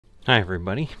Hi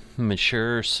everybody,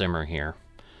 Mature Simmer here.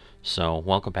 So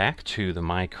welcome back to the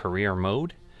My Career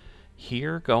mode.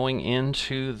 Here going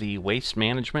into the Waste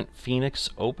Management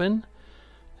Phoenix Open.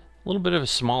 A little bit of a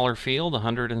smaller field,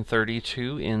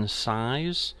 132 in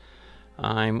size.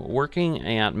 I'm working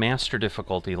at master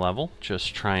difficulty level,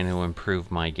 just trying to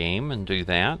improve my game and do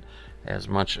that as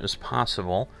much as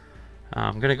possible.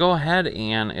 I'm going to go ahead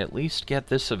and at least get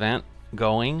this event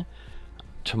going.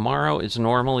 Tomorrow is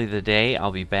normally the day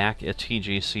I'll be back at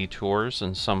TGC Tours,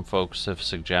 and some folks have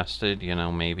suggested, you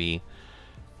know, maybe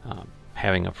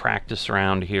having a practice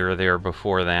round here or there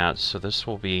before that. So this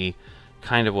will be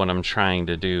kind of what I'm trying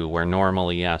to do, where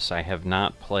normally, yes, I have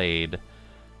not played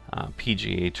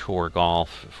PGA Tour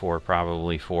golf for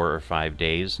probably 4 or 5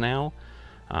 days now,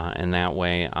 and that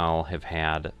way I'll have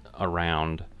had a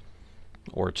round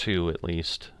or two at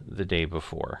least the day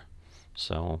before.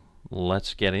 So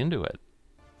let's get into it.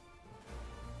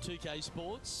 2K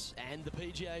Sports and the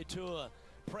PGA Tour,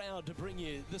 proud to bring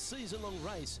you the season-long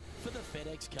race for the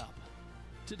FedEx Cup.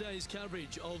 Today's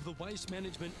coverage of the Waste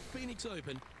Management Phoenix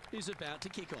Open is about to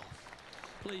kick off.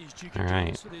 Please join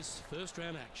us for this first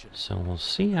round action. So we'll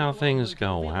see how things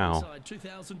go. Wow,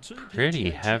 pretty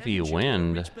heavy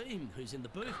wind.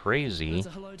 Crazy.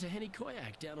 Hello to Henny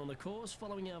Koyak down on the course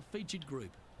following our featured group.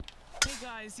 Hey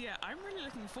guys, yeah, I'm really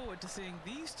looking forward to seeing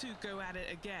these two go at it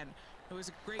again. It was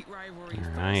a great rivalry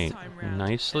first time round.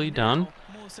 Nicely done.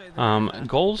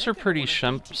 Goals are pretty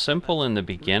simple in the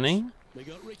beginning.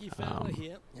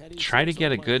 Try to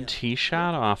get a good tee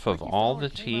shot off of all the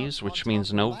tees, which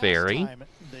means no very.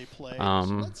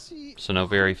 So no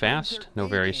very fast, no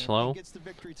very slow.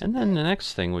 And then the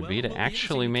next thing would be to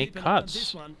actually make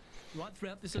cuts,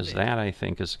 because that, I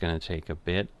think, is going to take a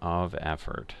bit of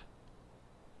effort.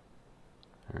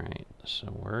 Alright,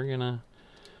 so we're going to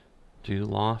do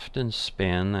loft and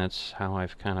spin. That's how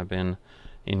I've kind of been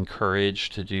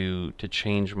encouraged to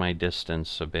change my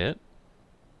distance a bit.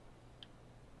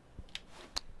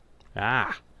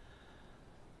 Now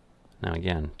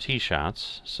again, tee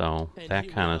shots, so that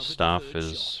kind of stuff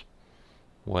is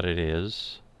what it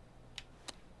is.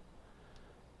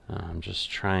 I'm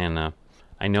just trying to...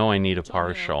 I know I need a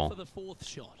partial.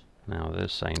 Now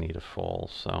this I need a full,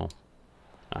 so...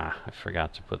 I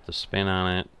forgot to put the spin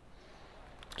on it.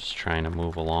 Just trying to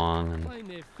move along,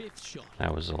 and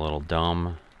that was a little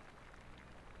dumb.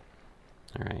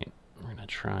 Alright, we're going to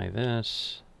try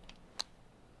this.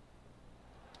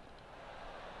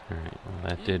 Alright, well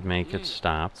that did make it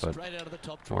stop, but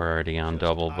we're already on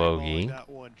double bogey.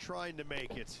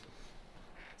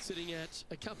 Sitting at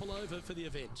a couple over for the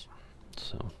event.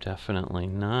 So definitely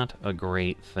not a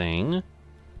great thing.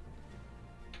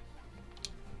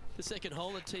 The second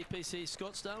hole at TPC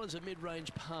Scottsdale is a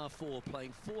mid-range par 4,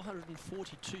 playing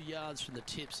 442 yards from the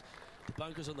tips. The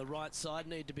bunkers on the right side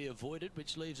need to be avoided,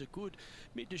 which leaves a good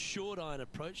mid to short iron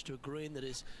approach to a green that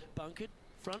is bunkered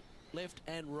front, left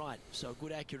and right. So a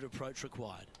good accurate approach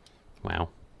required. Wow.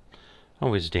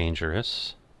 Always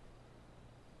dangerous.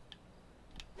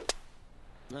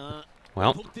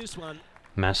 Well,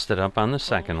 messed it up on the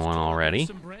second one already.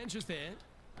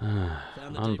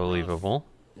 Unbelievable.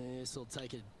 This will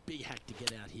take a big hack to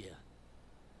get out here.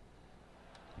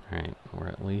 Alright, we're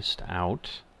at least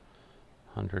out.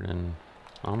 100 and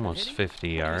almost 50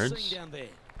 yards.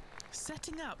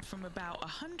 Setting up from about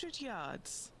 100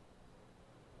 yards.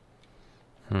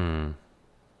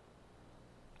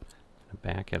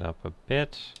 Back it up a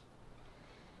bit.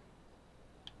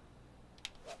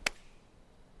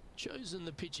 Chosen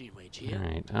the pitching wedge here.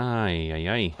 Alright,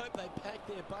 aye. Hope they pack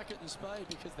their bucket and spade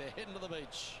because they're heading to the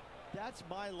beach. That's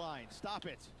my line. Stop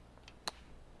it.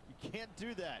 You can't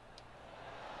do that.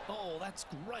 Oh, that's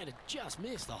great. It just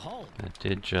missed the hole. It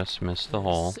did just miss the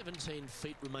hole. 17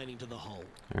 feet remaining to the hole.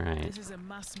 Alright. This is a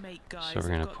must make, guys. So we're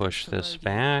going to push this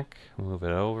back, move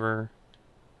it over.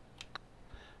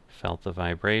 Felt the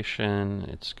vibration.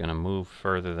 It's going to move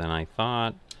further than I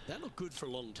thought. That looked good for a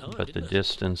long time, but the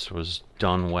distance was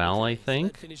done well, I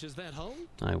think. That finishes that hole.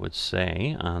 I would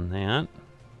say on that.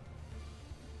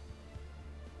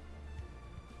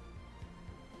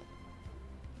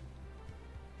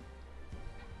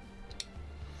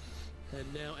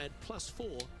 And now at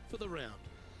 +4 for the round.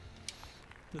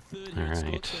 The third All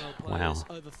here right. plays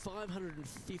over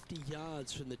 550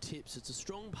 yards from the tips. It's a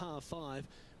strong par 5,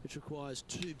 which requires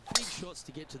 2 big shots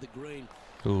to get to the green.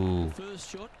 Ooh,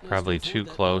 First shot, probably too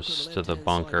close to the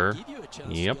bunker.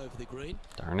 Yep.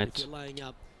 Darn it. If you're laying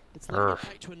up, it's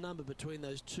back to a number between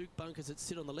those 2 bunkers that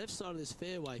sit on the left side of this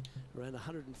fairway, around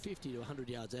 150 to 100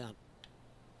 yards out.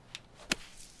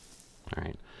 All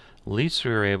right. At least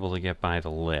we were able to get by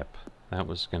the lip. That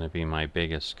was going to be my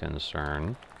biggest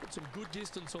concern. Got some good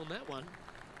distance on that one.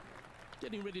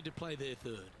 Getting ready to play their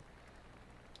third.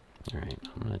 Alright,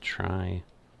 I'm going to try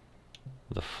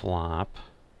the flop.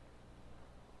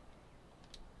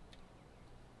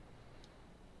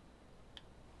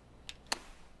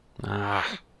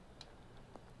 Ah.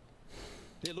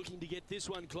 They're looking to get this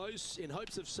one close in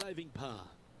hopes of saving par.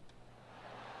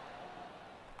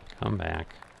 Come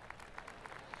back.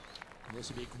 This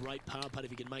would be a great par putt if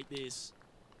he can make this.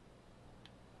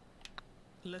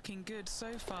 Looking good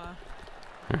so far.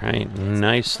 Alright,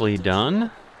 nicely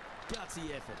done.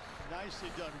 Gutsy effort. Nicely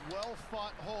done. Well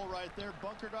fought hole right there.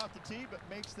 Bunkered off the tee, but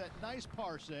makes that nice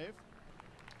par save.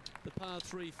 The par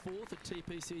 3 fourth at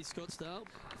TPC Scottsdale.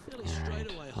 Fairly Alright,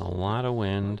 straightaway a hole. lot of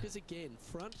wind. Bunkers again,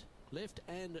 front, left,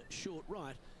 and short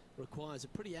right requires a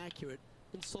pretty accurate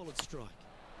and solid strike.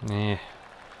 Eh.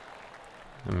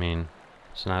 I mean,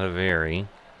 it's not a very,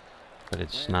 but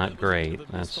it's And not that was a bit great, of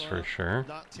a that's misfire. for sure.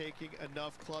 Not taking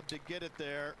enough club to get it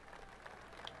there.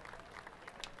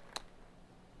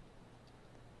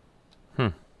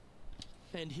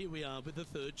 And here we are with the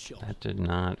third shot. That did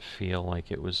not feel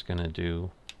like it was going to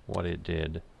do what it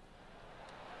did.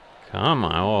 Come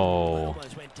on. That Oh,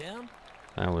 almost went down.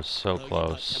 that was so Bogey putt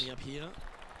close. Coming up here,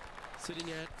 sitting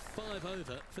at 5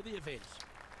 over for the event.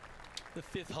 The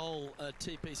fifth hole at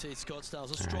TPC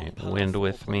Scottsdale's a strong Alright, par wind 4,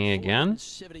 with playing me again.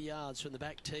 470 yards from the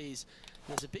back tees.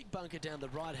 There's a big bunker down the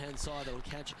right-hand side that will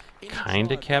catch any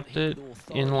Kinda drive kept down here it with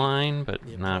authority. in line, but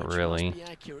The not approach really. must be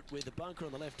accurate with the bunker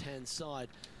on the left-hand side.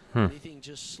 Anything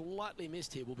just slightly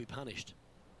missed here will be punished.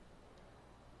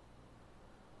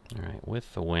 Alright,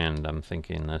 with the wind, I'm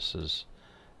thinking this is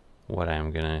what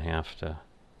I'm going to have to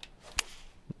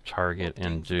target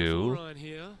and Opting for the full do. ride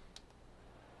here.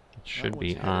 It should That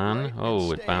be one's headed on. right and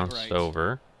Oh, it staying bounced right.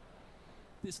 over.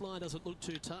 This line doesn't look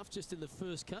too tough, just in the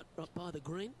first cut, right by the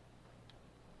green.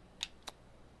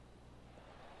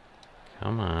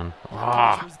 Come on. How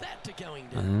Ah, close was that to going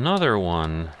down? another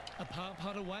one. A par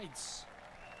putt awaits.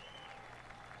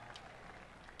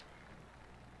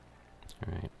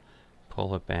 Alright,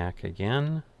 pull it back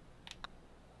again.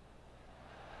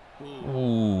 Ooh.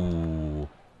 Ooh.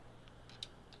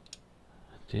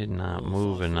 Did not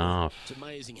move 5-4. enough. It's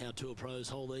amazing how tour pros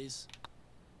hold these.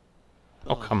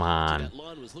 Oh, come on. That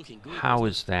line was looking good. How wasn't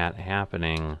is that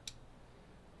happening? it?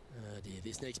 Oh dear,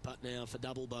 this next putt now for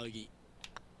double bogey.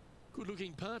 Good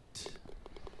looking putt.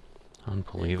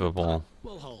 Unbelievable.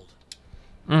 Well hold.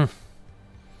 Mm.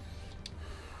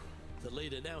 The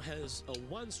leader now has a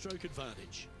one-stroke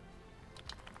advantage.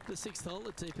 The sixth hole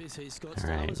at TPC Scottsdale.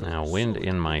 Alright, is a now wind solid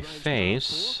in my mid-range par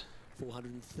face. 4,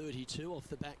 432 off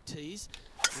the back tees.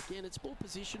 Again, it's more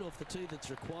position off the tee that's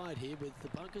required here with the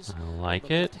bunkers I on like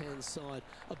the it. left-hand side.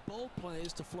 A bold player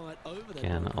is to fly it over that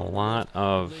Again, bunker a on the lot left,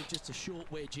 of leave just a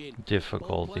short wedge in. Bold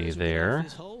difficulty players will get off there.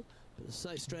 this hole, but the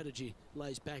safe strategy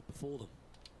lays back before them.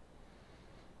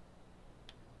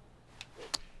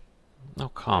 Oh,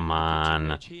 come on.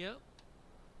 Wedge here.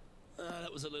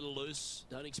 That was a little loose.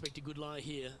 Don't expect a good lie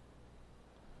here.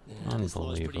 Yeah, this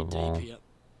lie's pretty Unbelievable. deep here.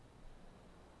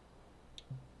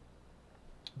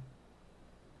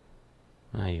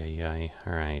 Ay, ay, ay.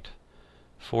 Alright.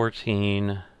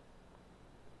 14.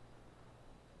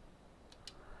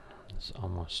 It's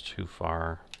almost too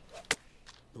far.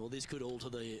 Well, this could alter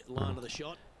the line of the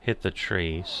shot. Hit the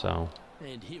tree, so...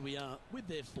 And here we are with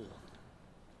their fourth.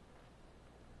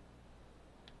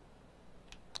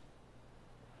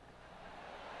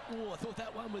 Oh, I thought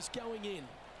that one was going in.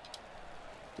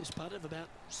 This putt of about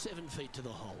 7 feet to the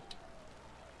hole.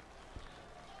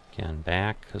 Again,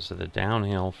 back because of the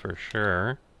downhill for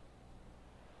sure.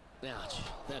 Ouch,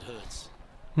 that hurts.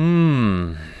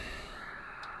 Hmm.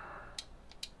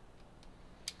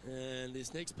 And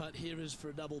this next putt here is for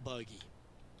a double bogey.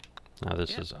 Now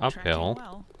this Yep, is tracking uphill.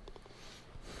 well.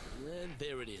 And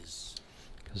there it is.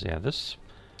 Because, yeah, this...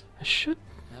 I should...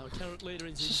 Our current leader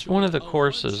is This is enjoying one of the a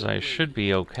courses I one-shot should lead.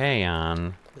 be okay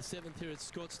on. The seventh here at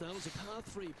Scottsdale is a par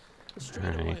 3. A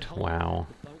straightaway Alright, hole. wow.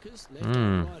 The bunkers left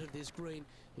and right of this green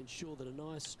ensure that a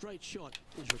nice straight shot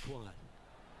is required.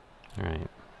 Alright.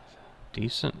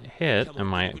 Decent hit. Come on,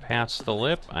 Am I good past bounce the to the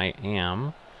lip? left. I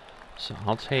am. So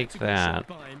I'll take It's a good that. shot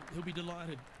by him. He'll be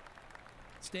delighted.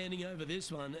 Standing over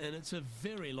this one, and it's a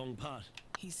very long putt.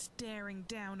 He's staring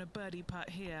down a birdie putt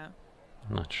here.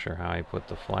 I'm not sure how I put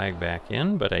the flag back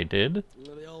in, but I did.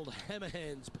 The old hammer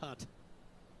hands putt.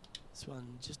 This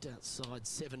one just outside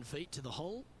 7 feet to the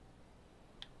hole.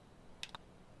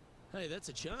 Hey, that's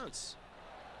a chance.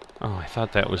 Oh, I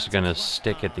thought that was going to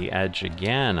stick at the edge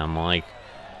again. I'm like,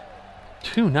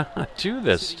 do not do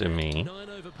this to Sitting at me. 9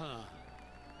 over par.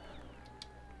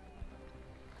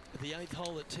 The 8th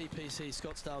hole at TPC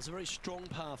Scottsdale is a very strong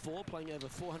par 4, playing over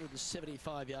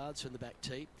 475 yards from the back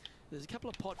tee. There's a couple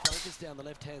of pot bunkers down the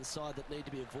left-hand side that need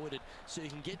to be avoided, so you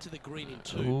can get to the green in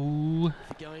 2. Ooh. If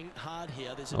you're going hard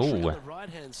here, there's a tree on the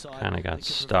right-hand side. Kind of got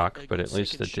stuck, but at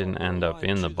least it didn't end up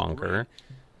in the bunker.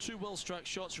 2 well-struck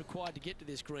shots required to get to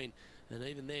this green, and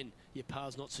even then, your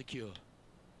par's not secure.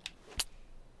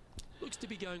 Looks to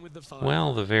be going with the 5.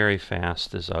 Well, the very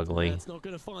fast is ugly. That's not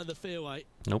going to find the fairway.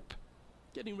 Nope.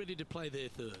 Getting ready to play their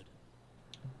 3rd.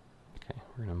 Okay,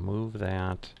 we're going to move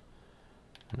that.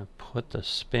 I'm going to put the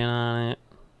spin on it.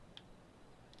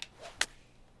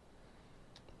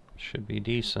 Should be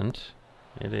decent.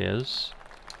 It is.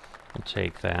 We'll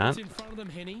take that. It's in front of them,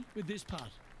 Henny, with this putt.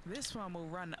 This one will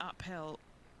run uphill.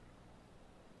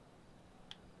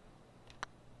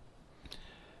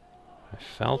 I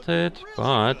felt it,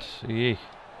 but Ooh,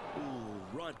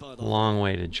 right by the long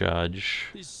way to judge.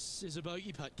 This is a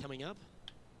bogey putt coming up.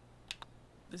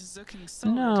 This is looking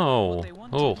solid. No. What they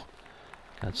wanted. Oh.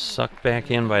 Got sucked back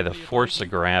in by the force of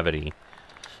gravity.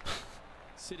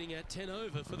 Sitting at 10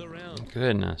 over for the round.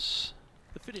 Goodness.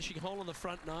 The finishing hole on the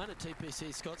front 9 at TPC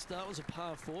Scottsdale was a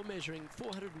par 4, measuring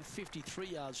 453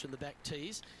 yards from the back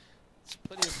tees. There's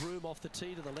plenty of room off the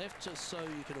tee to the left, just so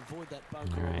you can avoid that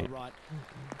bunker on the right.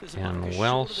 There's a bunker And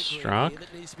well short of the green struck, here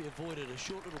that needs to be avoided, a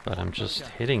short little but I'm pot just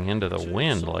bunker. hitting into the 2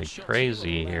 wind solid like shots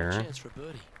crazy will allow a here. chance for a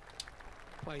birdie.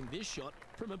 Playing this shot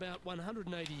from about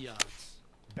 180 yards.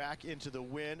 Back into the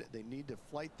wind. They need to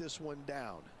flight this one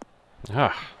down.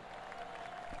 Ah.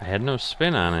 I had no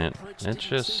spin on it. Approach It didn't seem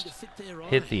just to fit their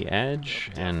hit eye. the edge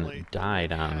Definitely and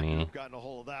died on had to me. have gotten a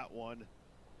hold of that one.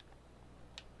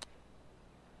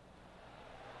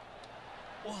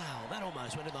 Wow, that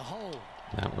almost went in the hole.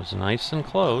 That was nice and I'll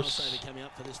close. say they're coming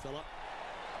up for this fella.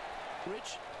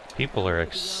 Rich, People are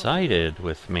excited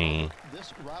with me.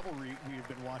 This rivalry we've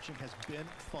been watching has been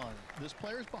fun. This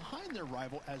player's behind their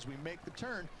rival as we make the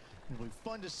turn. It'll be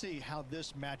fun to see how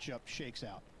this matchup shakes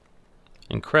out.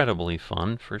 Incredibly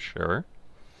fun, for sure.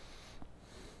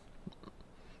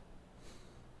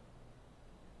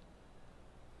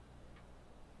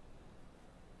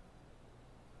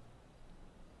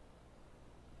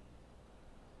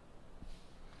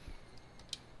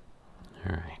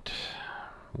 All right.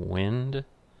 Wind.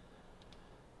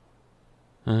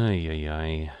 Ay, ay,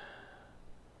 ay.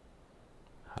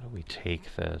 How do we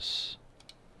take this?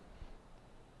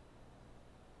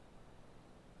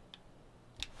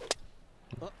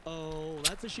 uh-oh,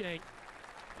 that's a shank.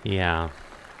 Yeah.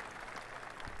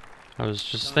 I was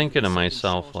just thinking to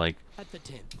myself, like, At the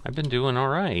 10th. I've been doing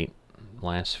alright.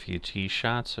 Last few tee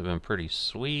shots have been pretty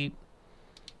sweet.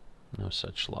 No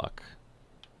such luck.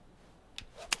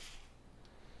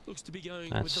 Looks to be going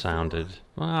That with the sounded...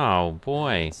 forward. Oh,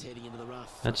 boy. It's heading into the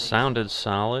rough. I That think. sounded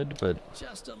solid, but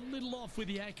Just a little off with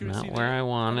the accuracy. not where there. I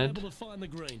wanted. Unable to find the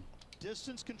green.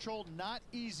 Distance control not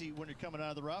easy when you're coming out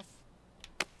of the rough.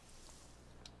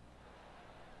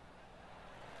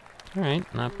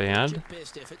 Alright, not Rich bad. at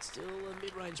best effort, still a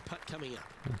mid-range putt coming up.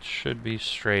 It should be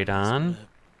straight on.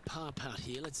 Par putt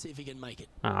here. Let's see if he can make it.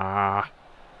 Ah,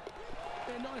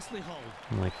 They're nicely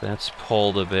holed. like that's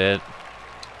pulled a bit,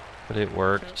 but it Currently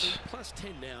worked. plus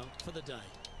 10 now for the day.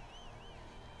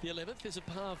 The 11th is a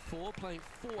par 4, playing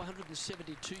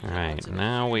 472 yards. Alright, and a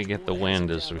now we huge get the water wind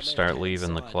hazard as down we the start left-hand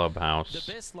leaving the side. clubhouse.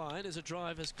 The best line is a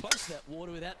drive as close to that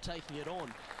water without taking it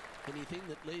on. Anything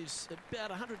that leaves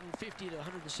about 150 to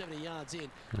 170 yards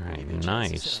in. Alright, Give you a chance to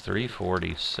nice. set up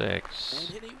 346.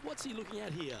 And Henny, what's he looking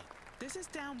at here? This is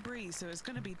down breeze, so it's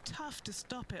going to be tough to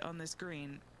stop it on this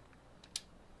green.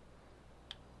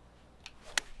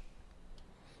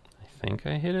 I think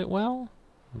I hit it well,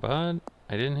 but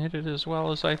I didn't hit it as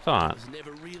well as I It thought. was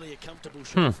never really a comfortable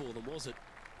shot for them, was it?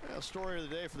 Well, story of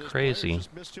the day for this Crazy. player,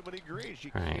 just missed too many greens.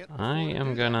 You Alright, can't I afford to am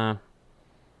do that. gonna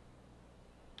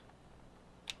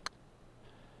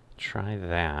try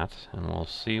that, and we'll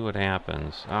see what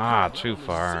happens. Ah, That too one was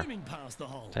far. zooming past the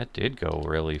hole. That did go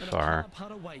really And a far. par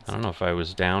putt awaits I don't him. know if I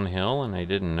was downhill and I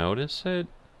didn't notice it.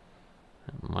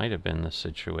 It might have been the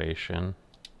situation.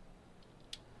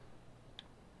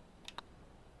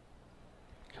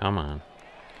 Come on.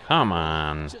 Come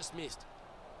on. Just missed.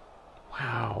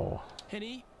 Wow.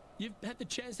 Henny, you've had the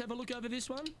chance to have a look over this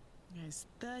one? It's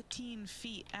 13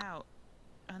 feet out.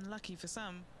 Unlucky for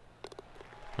some.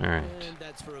 Alright. And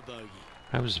that's for a bogey.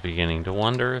 I was beginning to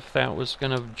wonder if that was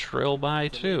going to drill by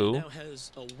The leader too. now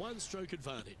has a one-stroke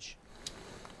advantage.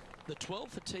 The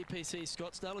 12th at TPC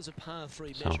Scottsdale is a par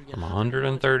 3 So, measuring I'm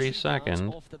 132 132nd. yards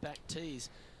off the back tees.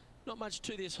 Not much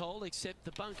to this hole except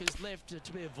the bunkers left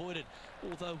to be avoided.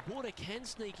 Although water can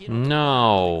sneak in. On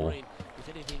No. the green if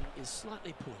anything is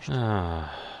slightly pushed.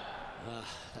 Ah.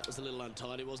 That was a little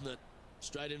untidy, wasn't it?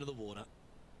 Straight into the water.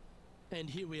 And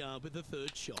here we are with the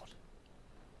third shot.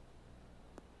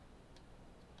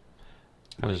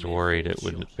 I was worried it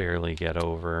would barely get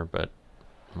over, but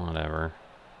whatever.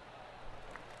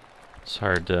 It's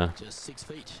hard to Just 6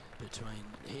 feet between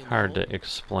here and hard the to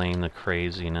explain the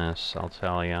craziness, I'll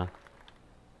tell ya.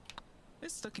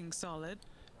 It's looking solid.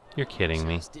 You're kidding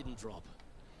me. Just didn't drop.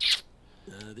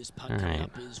 This putt All coming right.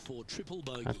 up is for triple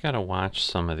bogey. I've got to watch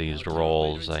some of these Now,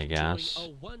 rolls, Taylor I enjoying guess. A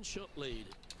one-shot lead.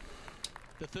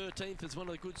 The 13th is one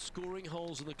of the good scoring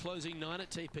holes in the closing 9 at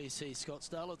TPC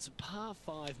Scottsdale. It's a par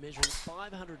 5 measuring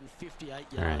 558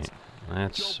 yards. All right,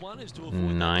 that's Job 1 is to avoid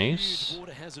that nice. huge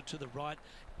water hazard to the right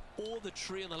or the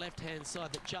tree on the left-hand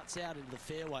side that juts out into the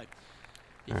fairway.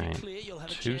 If All you right, clear, you'll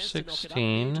have a chance to knock it up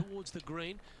 216. there towards the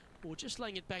green, or just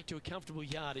laying it back to a comfortable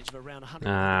yardage of around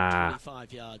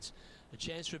 125 yards. A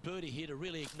chance for a birdie here to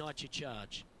really ignite your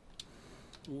charge.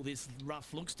 All this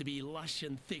rough looks to be lush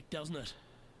and thick, doesn't it?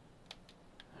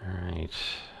 All right.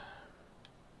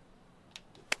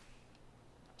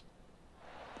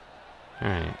 All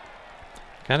right.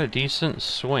 Got a decent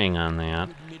swing on that.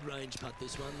 Good mid-range putt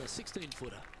this one, a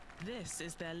 16-footer. This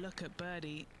is their look at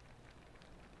birdie.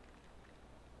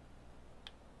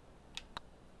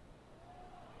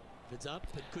 If it's up,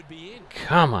 it could be in.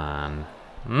 Come on.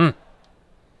 Mm.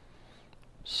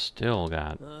 Still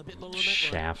got A bit longer on that one.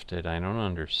 shafted. I don't Foot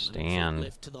understand.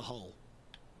 left to the hole.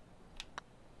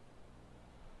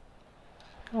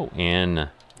 Go in. Now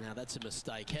that's a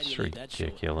mistake. How do It's you leave that short?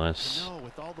 ridiculous. No,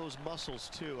 with all those muscles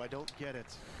too, I don't get it.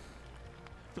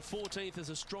 The 14th is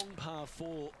a strong par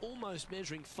 4, almost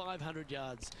measuring 500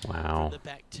 yards Wow. from the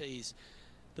back tees.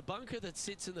 The bunker that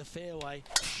sits in the fairway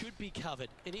should be covered.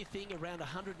 Anything around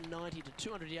 190 to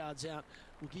 200 yards out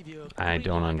will give you a I green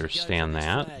don't light to go understand for this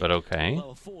that, flag. but okay. Although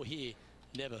a 4 here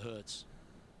never hurts.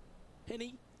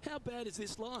 Henny, how bad is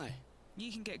this lie? You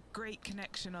can get great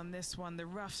connection on this one. The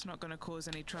rough's not going to cause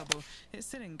any trouble. It's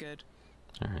sitting good.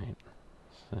 All right.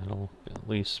 That'll at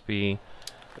least be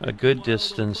a good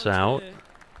distance out.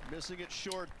 Missing it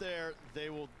short there, they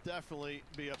will definitely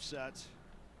be upset.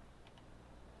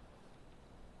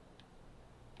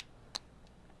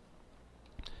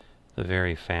 The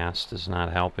very fast is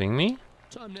not helping me.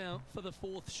 Time now for the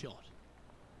 4th shot.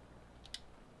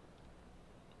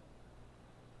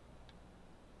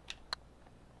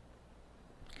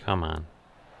 Come on.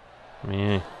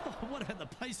 Meh. What about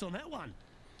the pace on that one?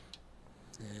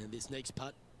 And this next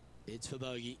putt, it's for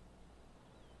bogey.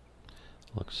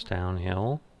 Looks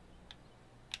downhill.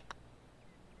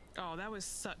 Oh, that was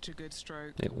such a good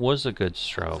stroke. It was a good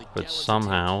stroke, but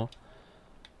somehow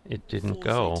it didn't 4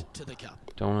 go. feet to the cup.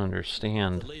 Don't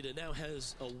understand. The leader now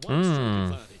has a 1-stroke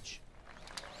advantage.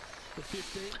 The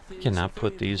 15th is Cannot a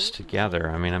put very these important together.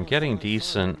 I mean, I'm getting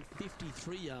decent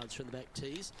 553 yards from the back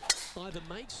tees. Either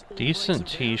makes or decent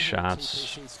breaks tee around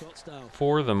shots TPC Scottsdale.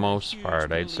 for the most Huge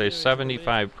part. I'd say middle area to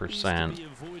wear is to 75% be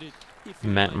avoided if you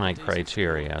met make my a decent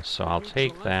criteria, score. so I'll The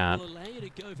take drive that will allow you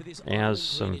to go for this as island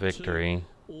some green in two. victory.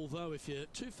 Although if you're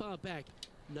too far back,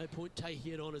 no point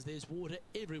taking it on as there's water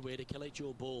everywhere to collect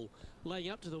your ball. Laying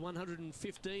up to the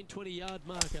 115, 20-yard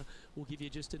marker will give you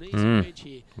just an easy wedge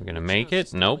here. We're going to and a make chance it? to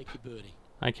still Nope. make your birdie.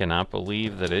 I cannot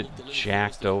believe that it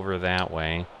jacked over that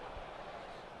way.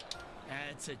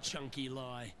 That's a chunky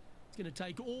lie. It's going to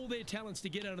take all their talents to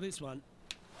get out of this one.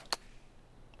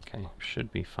 Okay,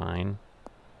 should be fine.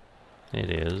 It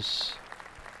is.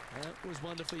 That was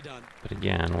wonderfully done. But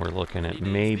again, we're looking at He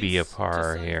needs maybe a this to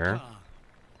par save here. par.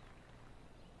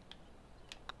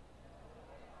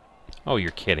 Oh,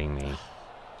 you're kidding me.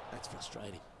 That's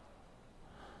frustrating.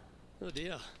 Oh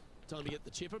dear. Time to get the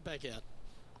chipper back out.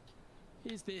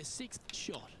 Here's their 6th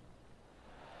shot.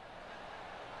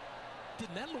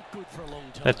 Didn't that look good for a long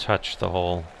time? That touched the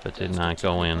hole, but did not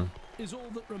go in. Is all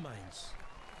that remains.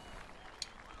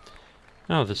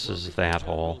 Oh, this is that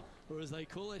hole. Or as they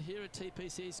call it here at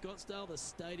TPC Scottsdale, the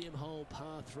stadium hole,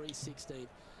 par 316.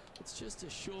 It's just a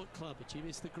short club, but you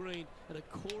miss the green, and a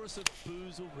chorus of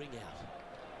boos will ring out.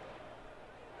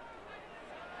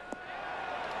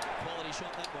 Quality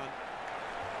shot, that one.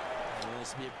 Oh,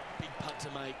 this will be a big putt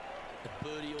to make. A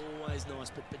birdie always nice,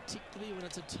 but particularly when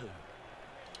it's a 2.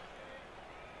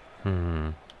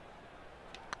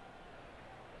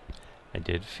 I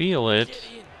did feel it. Get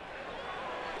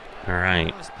in. All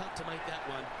right. Nice putt to make that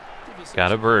one. Give yourself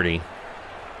Got a some birdie.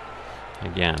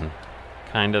 Again,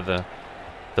 kind of the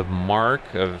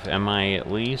mark of am I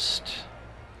at least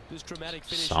This dramatic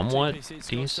finish somewhat from TPC Scottsdale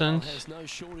decent? has no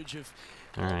shortage of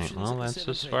Alright, well, Options that's at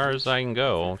as 17. far as I can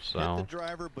go, Hit the so...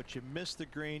 driver, but you miss the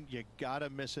green. You gotta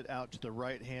miss it out to the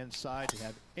right-hand side to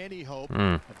have any hope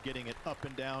Hmm. of getting it up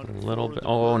and down. A little for bit... the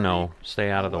Oh, birdie. no. Stay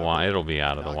out of the water. However, It'll be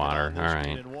out of the knock it water. on this green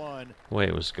Alright. in one. The way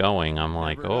it was going, I'm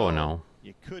like, Never oh, know. no.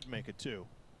 You could make it two.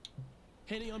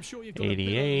 Henny, I'm sure you've got a better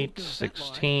 88, look of that lie.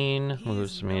 16, He's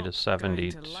moves me to not going to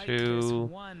like this 72.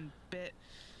 one bit.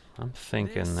 I'm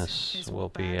thinking this is will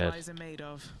what be bad it. lies are made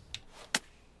of.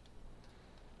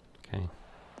 Okay.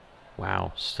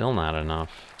 Wow, still not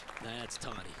enough. That's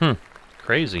tiny.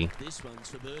 Crazy. This one's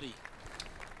for birdie.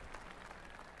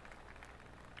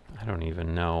 I don't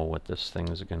even know what this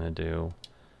thing's gonna do.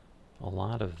 A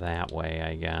lot of that way,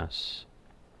 I guess.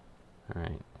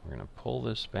 Alright, we're gonna pull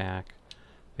this back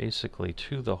basically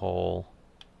to the hole.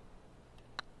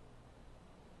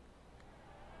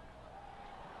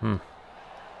 Yeah,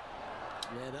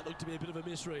 that looked to be a bit of a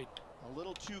misread. A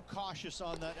little too cautious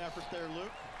on that effort there,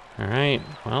 Luke. Alright,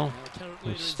 well,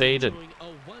 we stayed at...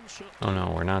 Oh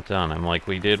no, we're not done. I'm like,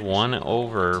 we did one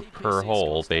over per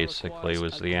hole, basically,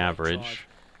 was the average.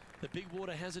 The big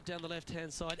water has it down the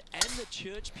left-hand side, and the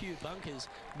Church Pew bunkers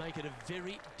make it a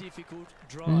very difficult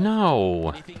drive. No!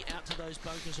 Anything out to those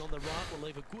bunkers on the right will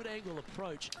leave a good angle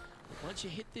approach. Once you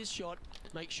hit this shot,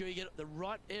 make sure you get the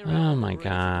right area. Oh my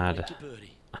god.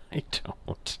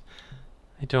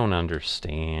 I don't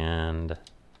understand.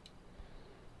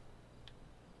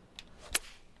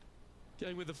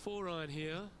 Going with the 4-iron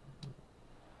here.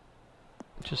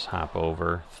 Just hop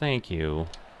over. Thank you.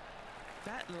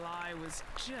 That lie was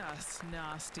just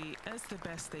nasty. That's the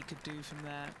best they could do from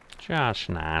there. Josh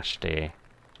nasty.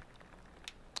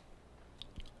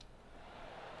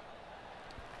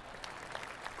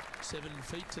 Seven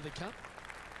feet to the cup.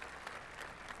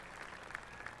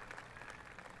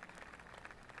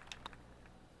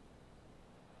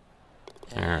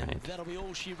 Alright. That'll be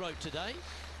all she wrote today.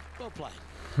 Well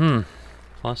played.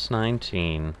 Plus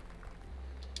 19.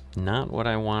 Not what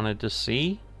I wanted to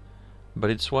see, but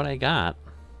it's what I got.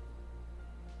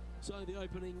 So the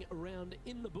opening round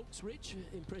in the books, Rich.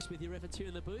 Impressed with your efforts here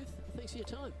in the booth. Thanks for your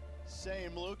time.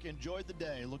 Same, Luke. Enjoyed the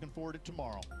day. Looking forward to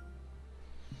tomorrow.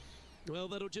 Well,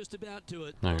 that'll just about do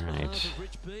it. All On right. behalf of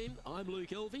Rich Beam, I'm Luke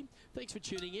Elvey. Thanks for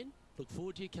tuning in. Look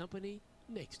forward to your company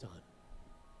next time.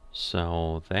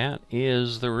 So that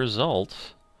is the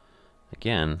result.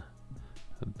 Again,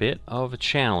 a bit of a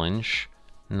challenge.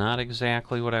 Not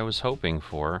exactly what I was hoping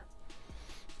for,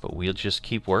 but we'll just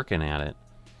keep working at it.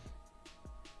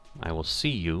 I will see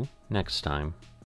you next time.